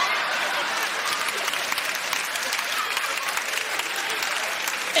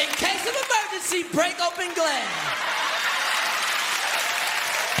 In case of emergency, break open glass.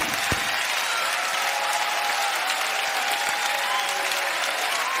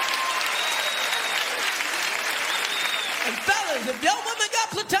 And fellas, if your woman got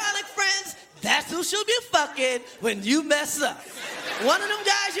platonic friends, that's who she'll be fucking when you mess up. One of them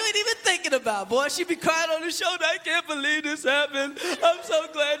guys you ain't even thinking about. Boy, she be crying on the shoulder, I can't believe this happened. I'm so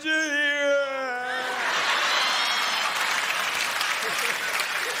glad you're here.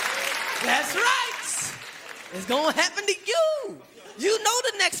 That's right. It's gonna happen to you. You know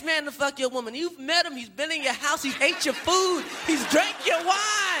the next man to fuck your woman. You've met him, he's been in your house, he's ate your food, he's drank your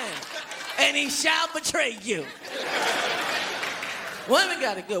wine, and he shall betray you. Women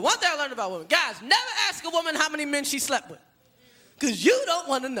got it good. One thing I learned about women, guys, never ask a woman how many men she slept with, because you don't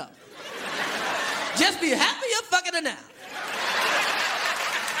want to know. Just be happy you're fucking her now.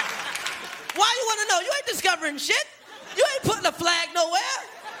 Why you want to know? You ain't discovering shit. You ain't putting a flag nowhere.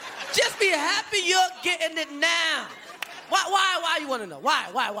 Just be happy you're getting it now. Why you want to know? Why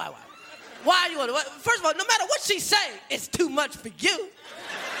you want to? First of all, no matter what she say, it's too much for you.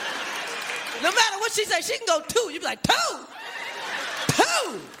 No matter what she say, she can go 2. You be like, 2.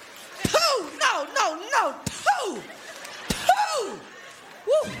 No, 2.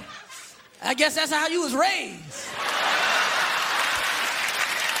 Woo. I guess that's how you was raised.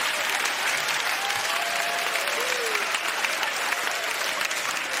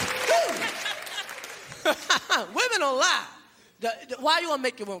 Women don't lie. Why you want to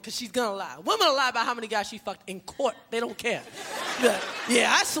make your woman? Because she's going to lie. Women will lie about how many guys she fucked in court. They don't care.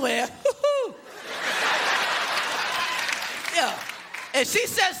 Yeah, I swear. Yeah. If she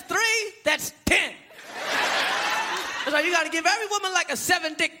says 3, that's 10. So you got to give every woman like a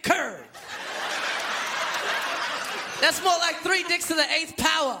 7-dick curve. That's more like 3 dicks to the 8th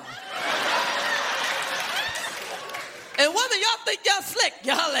power. And women, y'all think y'all slick.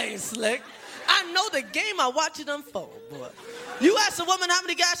 Y'all ain't slick. I know the game. I watch it unfold, boy. You ask a woman how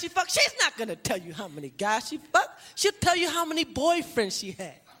many guys she fucked, she's not going to tell you how many guys she fucked. She'll tell you how many boyfriends she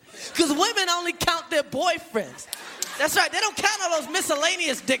had. Because women only count their boyfriends. That's right. They don't count all those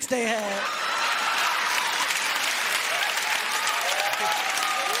miscellaneous dicks they had.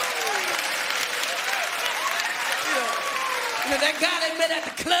 You know, that guy they met at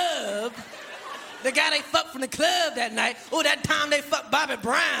the club, the guy they fucked from the club that night. Oh, that time they fucked Bobby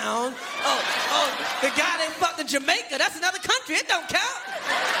Brown. Oh, the guy they fucked in Jamaica. That's another country. It don't count.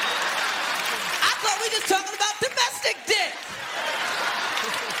 I thought we just talking about domestic dick.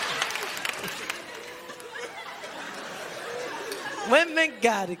 Women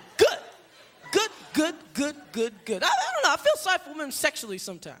got it good. Good. I don't know. I feel sorry for women sexually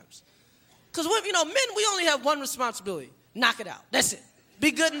sometimes. Because, you know, men, we only have one responsibility. Knock it out. That's it.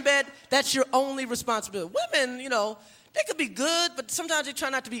 Be good in bed. That's your only responsibility. Women, you know, they could be good, but sometimes they try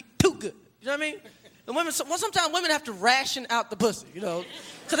not to be too good. You know what I mean? And women, sometimes women have to ration out the pussy, you know.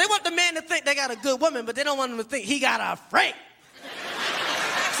 Because they want the man to think they got a good woman, but they don't want him to think he got a freak.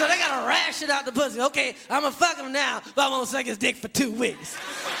 So they got to ration out the pussy. Okay, I'm going to fuck him now, but I'm going to suck his dick for 2 weeks.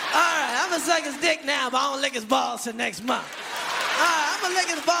 All right, I'm going to suck his dick now, but I'm going to lick his balls till next month. All right, I'm going to lick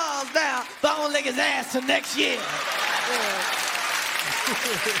his balls now, but I'm going to lick his ass till next year. Yeah.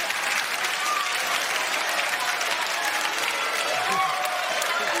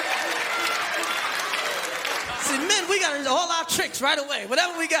 See, men, we got all our tricks right away.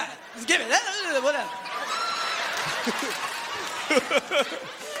 Whatever we got, just give it. Whatever.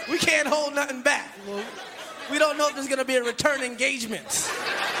 We can't hold nothing back. We don't know if there's gonna be a return engagement.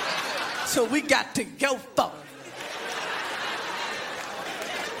 So we got to go for it.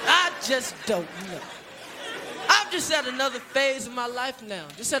 I just don't know. I'm just at another phase in my life now.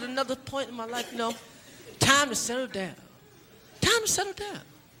 Just at another point in my life, time to settle down. Time to settle down.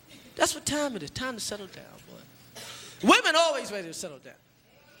 That's what time it is. Time to settle down, boy. Women always ready to settle down.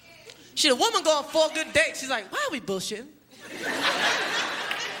 A woman go on 4 good dates. She's like, why are we bullshitting?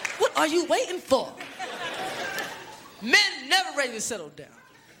 What are you waiting for? Men never ready to settle down.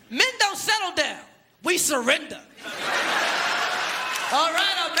 Men don't settle down. We surrender. All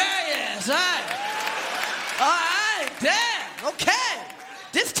right, I'll marry you. All right. All right, damn, okay.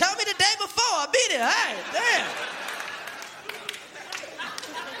 Just tell me the day before, I'll be there. All right, damn.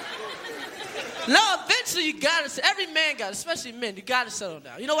 No, eventually you gotta, every man got, especially men, you gotta settle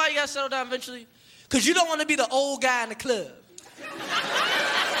down. You know why you gotta settle down eventually? Because you don't want to be the old guy in the club.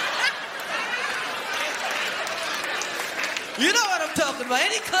 You know what I'm talking about.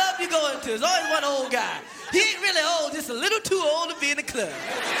 Any club you go into, there's always one old guy. He ain't really old, just a little too old to be in the club.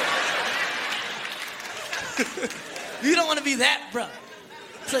 You don't want to be that brother.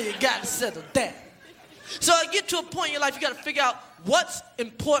 So you got to settle down. So you get to a point in your life, you got to figure out what's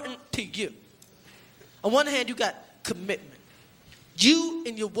important to you. On one hand, you got commitment. You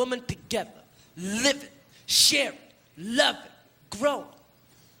and your woman together, living, sharing, loving, growing.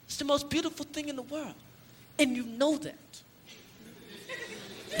 It's the most beautiful thing in the world. And you know that.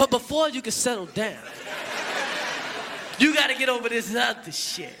 But before you can settle down, you got to get over this other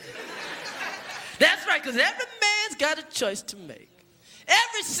shit. That's right, because every man's got a choice to make.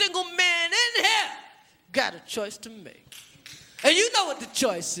 Every single man in here got a choice to make. And you know what the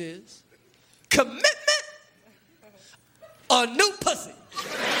choice is. Commitment or new pussy?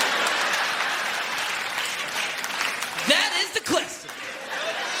 That is the question.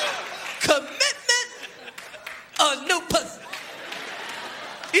 Commitment or new pussy?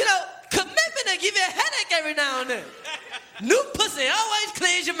 You know, commitment will give you a headache every now and then. New pussy always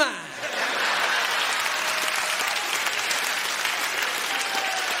clears your mind.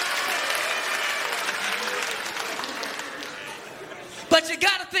 But you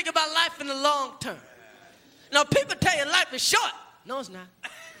got to think about life in the long term. Now, people tell you life is short. No, it's not.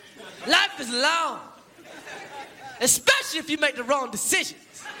 Life is long. Especially if you make the wrong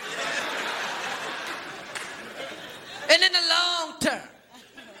decisions. And in the long term,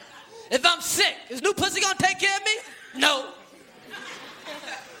 if I'm sick, is new pussy gonna take care of me? No.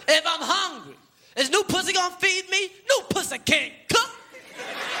 If I'm hungry, is new pussy gonna feed me? New pussy can't cook.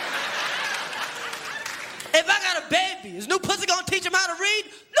 If I got a baby, is new pussy gonna teach him how to read?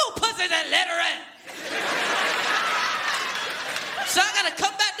 New pussy's illiterate. So I gotta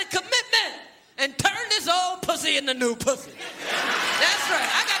come back to commitment and turn this old pussy into new pussy. That's right,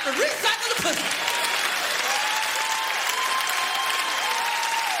 I got to recycle the pussy.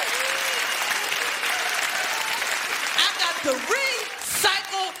 To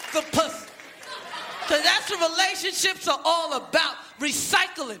recycle the pussy. Because that's what relationships are all about.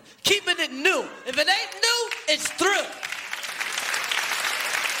 Recycling, keeping it new. If it ain't new, it's through.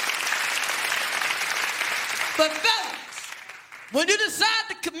 But fellas, when you decide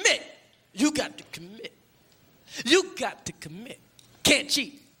to commit, you got to commit. You got to commit. Can't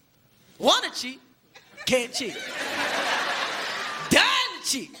cheat. Want to cheat, can't cheat. Dying to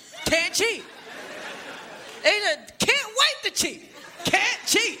cheat, can't cheat. Can't wait to cheat. Can't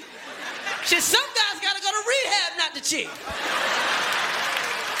cheat. Shit, some guys gotta go to rehab not to cheat.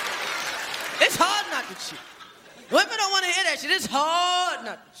 It's hard not to cheat. Women don't want to hear that shit. It's hard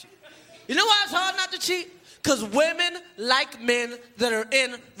not to cheat. You know why it's hard not to cheat? Because women like men that are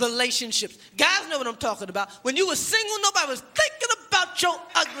in relationships. Guys know what I'm talking about. When you were single, nobody was thinking about your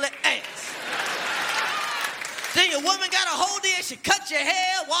ugly ass. Then your woman got a hold of you, she cut your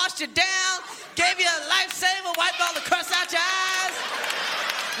hair, washed you down, gave you a lifesaver, wiped all the crust out your eyes.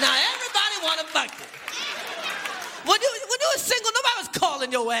 Now everybody want to fuck you. When you were single, nobody was calling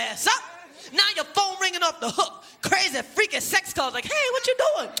your ass up. Now your phone ringing off the hook. Crazy, freaking sex calls like, hey, what you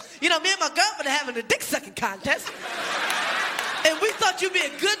doing? You know, me and my girlfriend are having a dick sucking contest. And we thought you'd be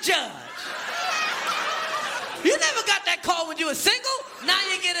a good judge. You never got that call when you were single. Now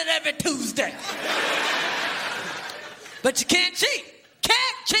you get it every Tuesday. But you can't cheat.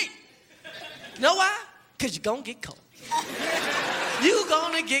 Can't cheat. You know why? Because you're going to get caught. You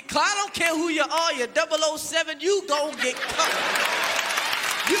going to get caught. I don't care who you are. You're 007. You going to get caught.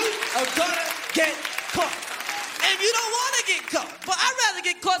 You are going to get caught. And you don't want to get caught. But I'd rather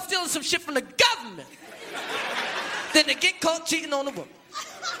get caught stealing some shit from the government than to get caught cheating on a woman.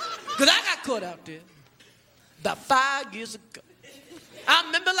 Because I got caught out there about 5 years ago. I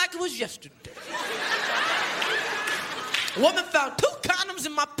remember like it was yesterday. A woman found 2 condoms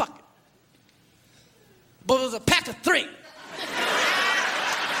in my pocket. But it was a pack of 3.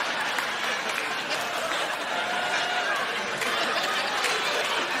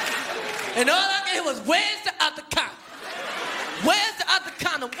 And all I could hear was, where's the other condom? Where's the other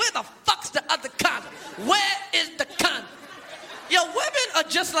condom? Where the fuck's the other condom? Where is the condom? Yo, women are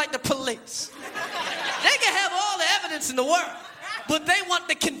just like the police. They can have all the evidence in the world, but they want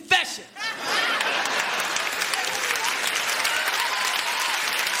the confession.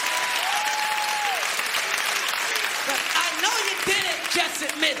 But I know you did it, just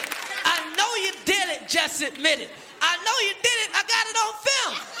admit it. I know you did it, just admit it. I know you did it, I got it on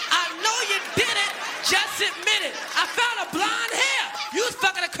film. I know you did it, just admit it. I found a blonde hair. You was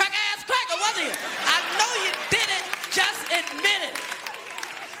fucking a crack-ass cracker, wasn't you? I know you did it, just admit it.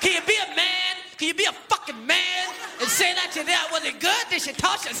 Can you be a man? Can you be a fucking man and say that you're there? Was it good? Did she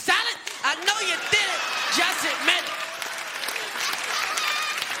toss your salad? I know you did it, just admit it.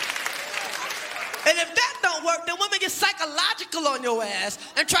 And if that don't work, then women get psychological on your ass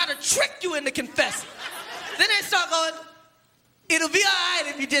and try to trick you into confessing. Then they start going, it'll be all right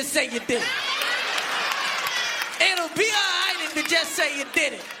if you just say you did it. It'll be all right if you just say you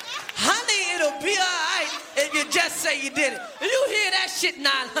did it. Honey, it'll be all right if you just say you did it. And you hear that shit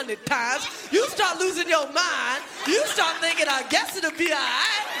 900 times, you start losing your mind. You start thinking, I guess it'll be all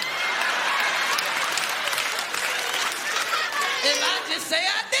right if I just say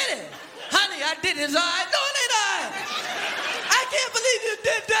I did it. Honey, I did it. It's all right. No, it ain't all right. I can't believe you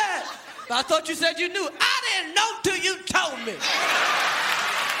did that. I thought you said you knew. I didn't know till you told me.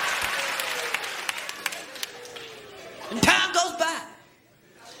 And time goes by.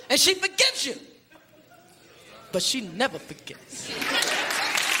 And she forgives you. But she never forgets.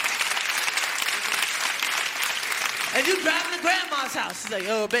 And you driving to grandma's house. She's like,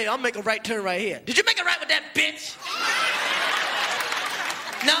 oh, baby, I'll make a right turn right here. Did you make a right with that bitch?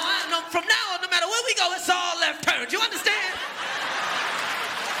 Now, from now on, no matter where we go, it's all left turns. You understand?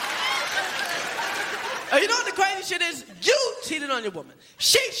 You know what the crazy shit is? You cheated on your woman.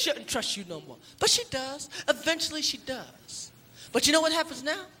 She shouldn't trust you no more. But she does. Eventually she does. But you know what happens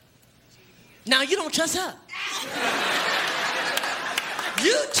now? Now you don't trust her.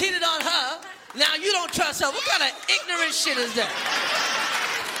 You cheated on her. Now you don't trust her. What kind of ignorant shit is that?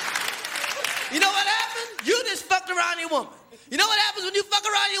 You know what happened? You just fucked around your woman. You know what happens when you fuck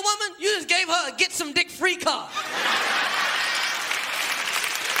around your woman? You just gave her a get some dick free card.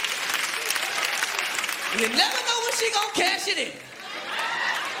 You never know when she gonna cash it in.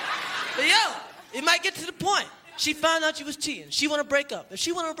 But yo, it might get to the point. She found out you was cheating. She wanna break up. If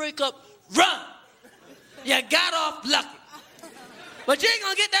she wanna break up, run. You got off lucky. But you ain't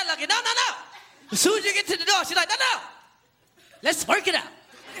gonna get that lucky. No. As soon as you get to the door, she's like, no. Let's work it out.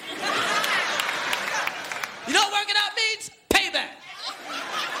 You know what working out means? Payback.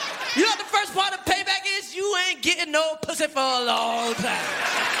 You know what the first part of payback is? You ain't getting no pussy for a long time.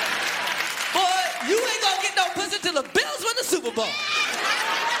 Boy, you ain't gonna get no pussy till the Bills win the Super Bowl.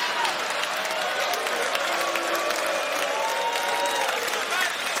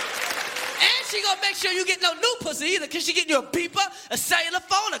 And she gonna make sure you get no new pussy either, cause she getting you a beeper, a cellular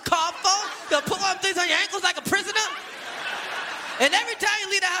phone, a car phone, gonna put one things on your ankles like a prisoner. And every time you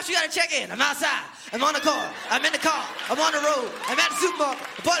leave the house, you gotta check in. I'm outside. I'm on the car. I'm in the car. I'm on the road. I'm at the supermarket.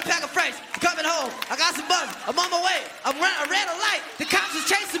 I bought a pack of Franks. I'm coming home. I got some buns. I'm on my way. I ran a light. The cops is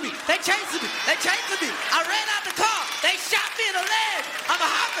chasing me. They chasing me. I ran out the car. They shot me in the leg. I'm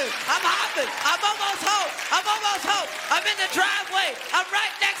hopping. I'm almost home. I'm in the driveway. I'm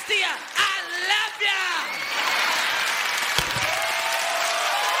right next to you. I love you.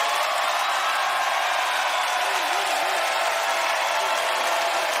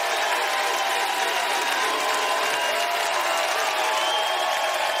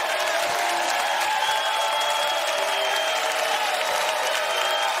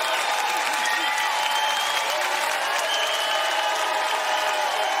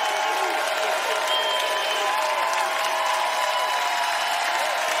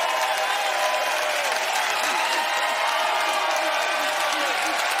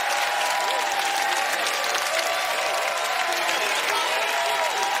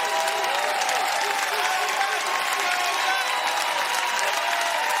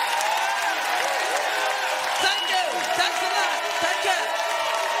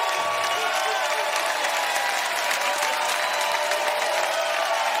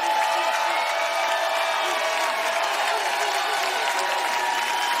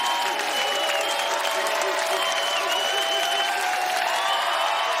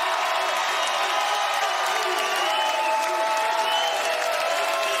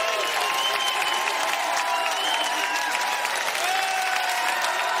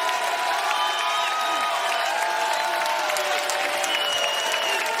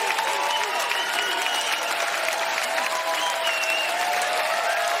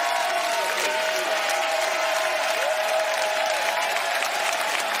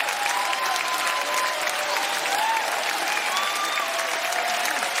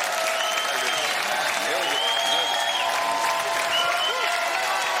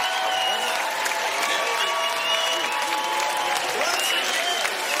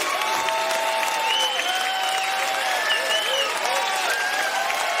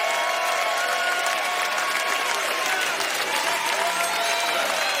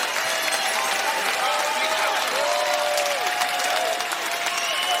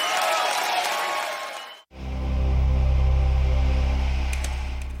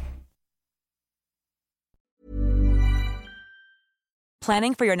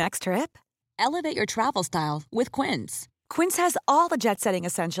 Planning for your next trip? Elevate your travel style with Quince. Quince has all the jet-setting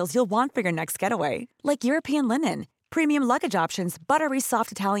essentials you'll want for your next getaway, like European linen, premium luggage options, buttery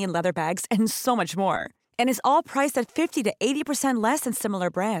soft Italian leather bags, and so much more. And is all priced at 50 to 80% less than similar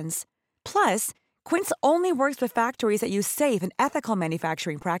brands. Plus, Quince only works with factories that use safe and ethical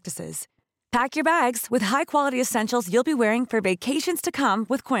manufacturing practices. Pack your bags with high-quality essentials you'll be wearing for vacations to come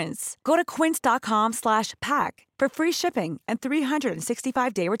with Quince. Go to quince.com/pack for free shipping and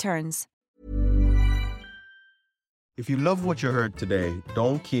 365-day returns. If you love what you heard today,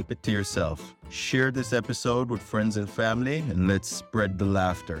 don't keep it to yourself. Share this episode with friends and family, and let's spread the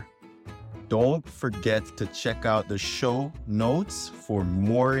laughter. Don't forget to check out the show notes for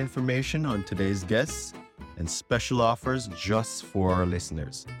more information on today's guests and special offers just for our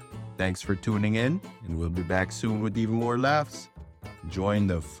listeners. Thanks for tuning in, and we'll be back soon with even more laughs. Join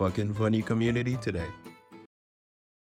the fucking funny community today.